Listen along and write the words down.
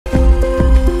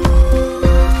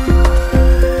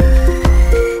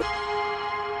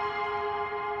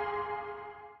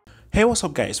What's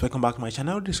up guys, welcome back to my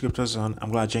channel, the Crypto Zone.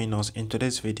 I'm glad joining us in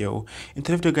today's video. In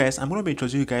today's video guys, I'm going to be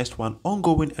introducing you guys to an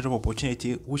ongoing airdrop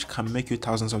opportunity which can make you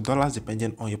thousands of dollars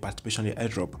depending on your participation in the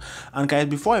airdrop. And guys,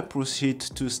 before I proceed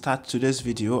to start today's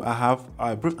video, I have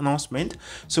a brief announcement.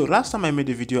 So last time I made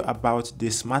a video about the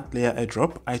smart layer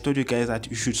airdrop, I told you guys that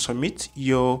you should submit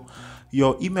your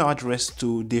email address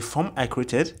to the form I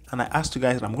created, and I asked you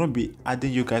guys that I'm going to be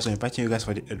adding you guys or inviting you guys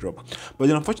for the airdrop. But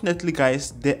then unfortunately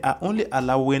guys, they are only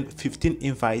allowing 15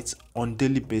 invites on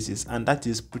daily basis, and that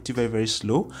is pretty very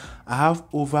slow. I have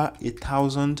over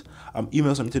 1,000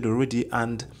 emails submitted already,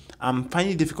 and I'm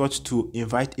finding it difficult to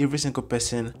invite every single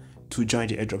person to join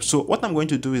the airdrop. So what I'm going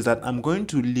to do is that I'm going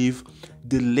to leave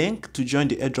the link to join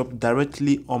the airdrop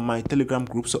directly on my Telegram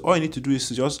group. So all you need to do is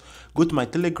to just go to my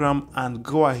Telegram and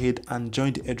go ahead and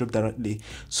join the airdrop directly.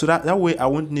 So that way I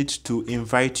won't need to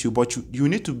invite you, but you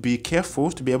need to be careful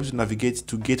to be able to navigate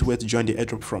to get where to join the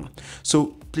airdrop from.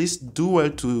 So please do well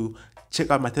to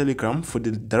check out my Telegram for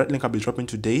the direct link I'll be dropping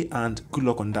today, and good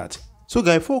luck on that. So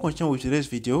guys, before we continue with today's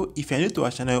video, if you're new to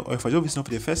our channel or if you're just visiting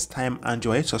for the first time and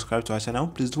you're yet to subscribe to our channel,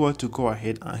 please do well to go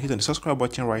ahead and hit on the subscribe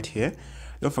button right here.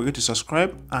 Don't forget to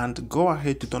subscribe and go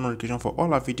ahead to turn on notification for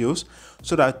all our videos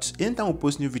so that anytime we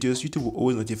post new videos, YouTube will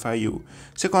always notify you.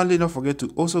 Secondly, don't forget to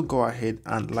also go ahead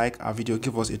and like our video,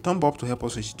 give us a thumb up to help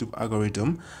us with YouTube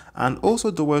algorithm, and also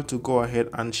do well to go ahead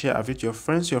and share our video to your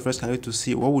friends. Your friends can get to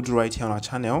see what we do right here on our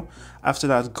channel. After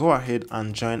that, go ahead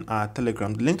and join our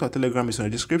Telegram. The link to our Telegram is in the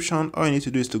description. All you need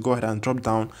to do is to go ahead and drop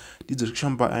down the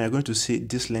description bar, and you're going to see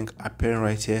this link appearing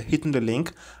right here. Hitting the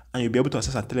link and you'll be able to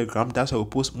access our Telegram. That's where we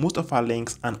post most of our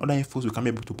links and other infos we can be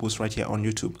able to post right here on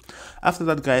YouTube. After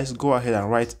that guys, go ahead and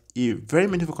write a very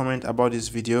meaningful comment about this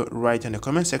video right in the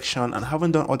comment section. And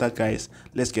having done all that guys,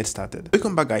 let's get started.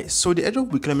 Welcome back guys. So the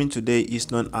airdrop we're claiming today is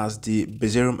known as the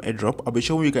Basarium airdrop. I'll be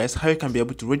showing you guys how you can be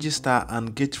able to register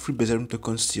and get free Basarium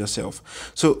tokens to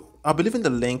yourself. So I'll be leaving the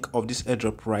link of this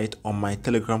airdrop right on my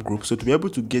Telegram group. So to be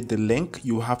able to get the link,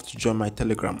 you have to join my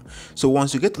Telegram. So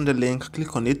once you get on the link,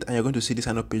 click on it and you're going to see this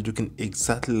sign up page looking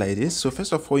exactly like this. So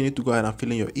first of all, you need to go ahead and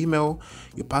fill in your email,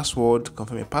 your password,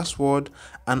 confirm your password,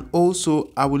 and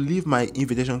also I will leave my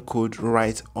invitation code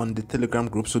right on the Telegram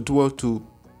group. So do well to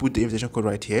put the invitation code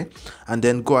right here, and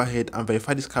then go ahead and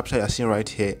verify this captcha you're seeing right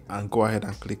here and go ahead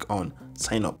and click on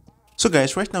sign up. So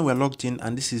guys, right now we're logged in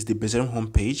and this is the Basarium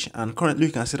homepage, and currently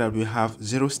you can see that we have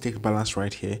 0 stake balance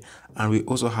right here, and we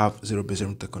also have 0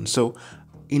 Basarium tokens. So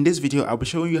in this video, I'll be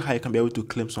showing you how you can be able to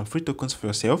claim some free tokens for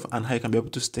yourself and how you can be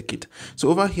able to stake it. So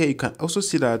over here, you can also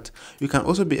see that you can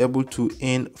also be able to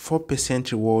earn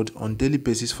 4% reward on daily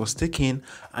basis for staking,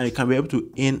 and you can be able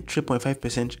to earn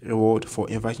 3.5% reward for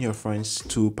inviting your friends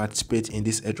to participate in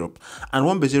this airdrop. And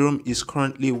 1 Basarium is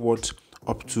currently worth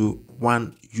up to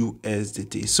 1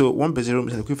 USDT. So 1 Basarium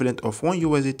is an equivalent of 1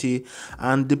 USDT,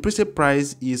 and the pre-sale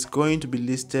price is going to be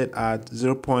listed at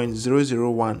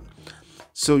 0.001.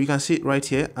 So you can see it right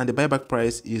here, and the buyback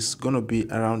price is going to be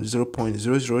around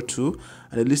 0.002,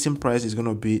 and the listing price is going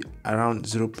to be around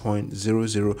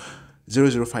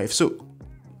 0.00005. So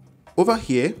over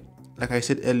here, like I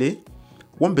said earlier,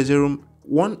 1 Basarium,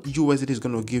 1 USDT is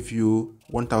going to give you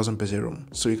 1,000 Basarium.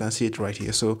 So you can see it right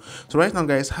here. So right now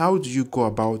guys, how do you go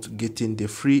about getting the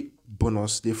free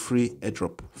bonus, the free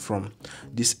airdrop from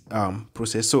this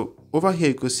process? So over here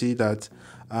you can see that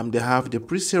they have the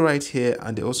pre-sale right here,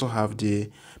 and they also have the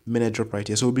main airdrop right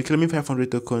here. So we'll be claiming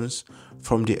 500 tokens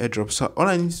from the airdrop. So all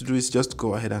I need to do is just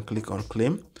go ahead and click on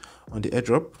claim on the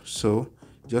airdrop. So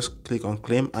just click on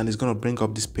claim and it's going to bring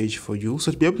up this page for you.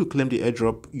 So to be able to claim the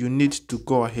airdrop, you need to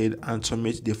go ahead and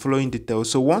submit the following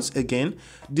details. So once again,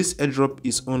 this airdrop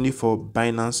is only for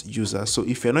Binance users. So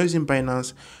if you're not using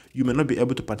Binance, you may not be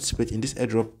able to participate in this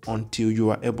airdrop until you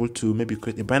are able to maybe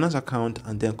create a Binance account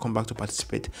and then come back to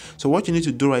participate. So what you need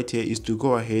to do right here is to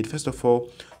go ahead, first of all,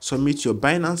 submit your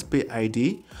Binance Pay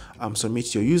ID,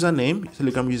 submit your username, your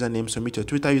Telegram username, submit your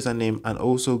Twitter username, and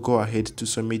also go ahead to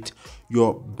submit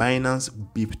your Binance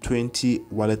BIP20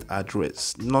 wallet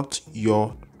address, not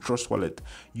your Trust wallet.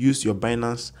 Use your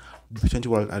Binance BIP20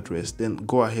 wallet address, then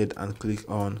go ahead and click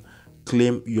on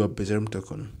claim your Basarium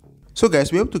token. So guys,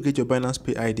 to be able to get your Binance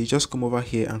Pay ID, just come over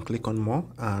here and click on more,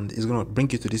 and it's going to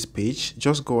bring you to this page.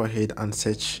 Just go ahead and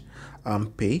search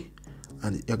pay,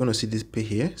 and you're going to see this pay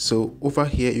here. So over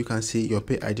here you can see your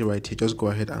pay ID right here. Just go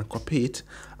ahead and copy it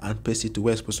and paste it to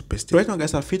where it's supposed to paste it. Right now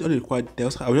guys, I've filled all the required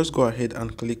details. I'll just go ahead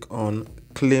and click on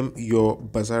claim your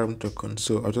Basarium token.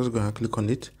 So I'll just go and click on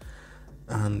it,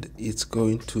 and it's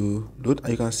going to load, and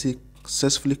you can see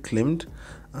successfully claimed,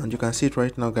 and you can see it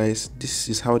right now guys. This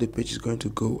is how the page is going to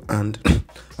go, and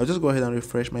I'll just go ahead and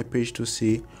refresh my page to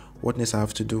see what next I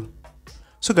have to do.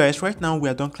 So guys, right now we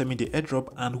are done claiming the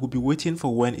airdrop and we'll be waiting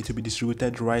for when it will be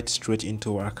distributed right straight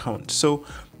into our account. So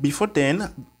before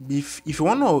then, if you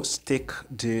want to stake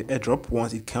the airdrop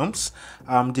once it comes,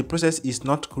 the process is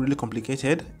not really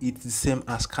complicated. It's the same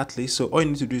as Catly. So all you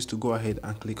need to do is to go ahead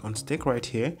and click on stake right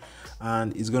here,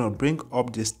 and it's going to bring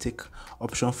up the stake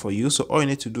option for you. So all you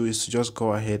need to do is to just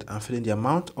go ahead and fill in the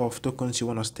amount of tokens you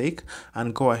want to stake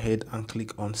and go ahead and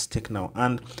click on stake now.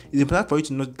 And it's important for you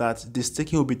to note that the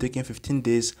staking will be taking 15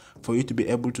 days for you to be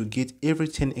able to get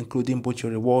everything, including both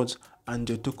your rewards and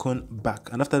your token back.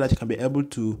 And after that, you can be able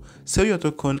to sell your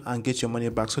token and get your money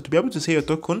back. So to be able to sell your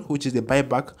token, which is the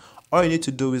buyback, all you need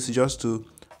to do is just to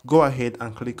go ahead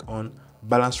and click on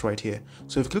balance right here.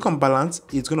 So if you click on balance,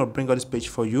 it's going to bring out this page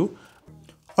for you.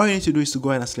 All you need to do is to go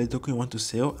ahead and select the token you want to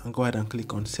sell and go ahead and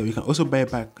click on sell. You can also buy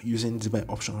back using the buy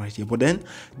option right here, but then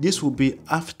this will be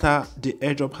after the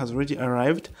airdrop has already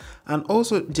arrived. And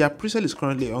also their pre-sale is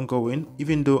currently ongoing,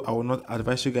 even though I will not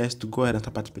advise you guys to go ahead and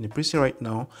start participating in pre-sale right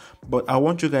now, but I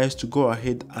want you guys to go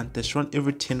ahead and test run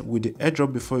everything with the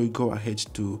airdrop before you go ahead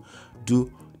to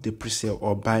do the pre-sale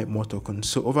or buy more tokens.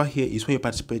 So over here is where you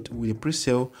participate with the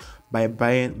pre-sale by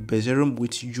buying Basarium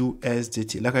with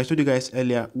USDT. Like I told you guys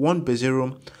earlier, one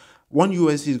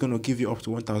USD is going to give you up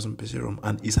to 1000 Basarium,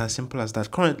 and it's as simple as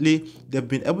that. Currently they've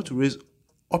been able to raise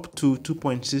up to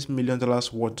 $2.6 million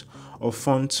worth of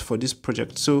funds for this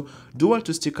project. So do well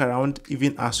to stick around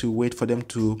even as we wait for them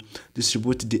to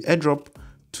distribute the airdrop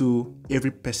to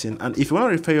every person. And if you want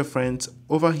to refer your friends,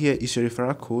 over here is your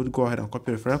referral code. Go ahead and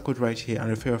copy your referral code right here and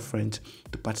refer your friends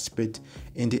to participate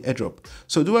in the airdrop.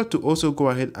 So do well to also go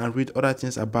ahead and read other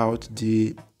things about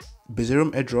the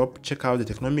Basarium airdrop. Check out the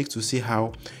economics to see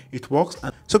how it works.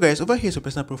 And so guys, over here is your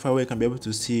personal profile where you can be able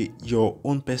to see your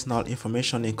own personal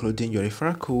information, including your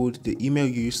referral code, the email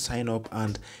you use to sign up,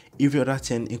 and every other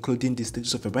thing, including the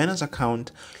status of your Binance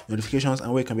account, notifications,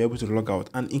 and where you can be able to log out.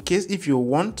 And in case if you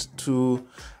want to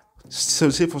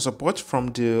solicit for support from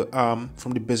the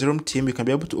Basarium team, you can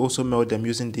be able to also mail them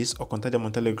using this or contact them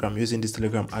on Telegram using this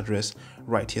Telegram address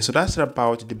right here. So that's it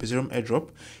about the Basarium airdrop.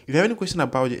 If you have any question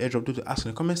about the airdrop, do to ask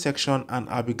in the comment section and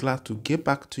I'll be glad to get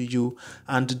back to you.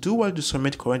 And do well to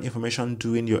submit current information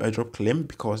during your airdrop claim,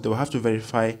 because they will have to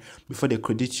verify before they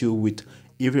credit you with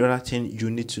every other thing you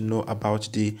need to know about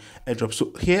the airdrop.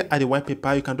 So here are the white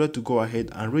paper. You can do it to go ahead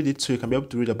and read it, so you can be able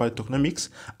to read about tokenomics,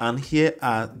 and here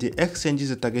are the exchanges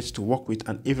the targets to work with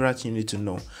and everything you need to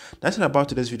know. That's it about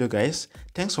today's video, guys.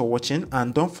 Thanks for watching,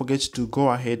 and don't forget to go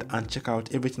ahead and check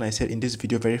out everything I said in this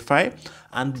video, verify,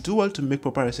 and do well to make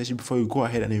proper research before you go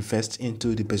ahead and invest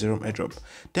into the Basarium airdrop.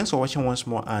 Thanks for watching once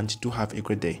more, and do have a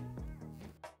great day.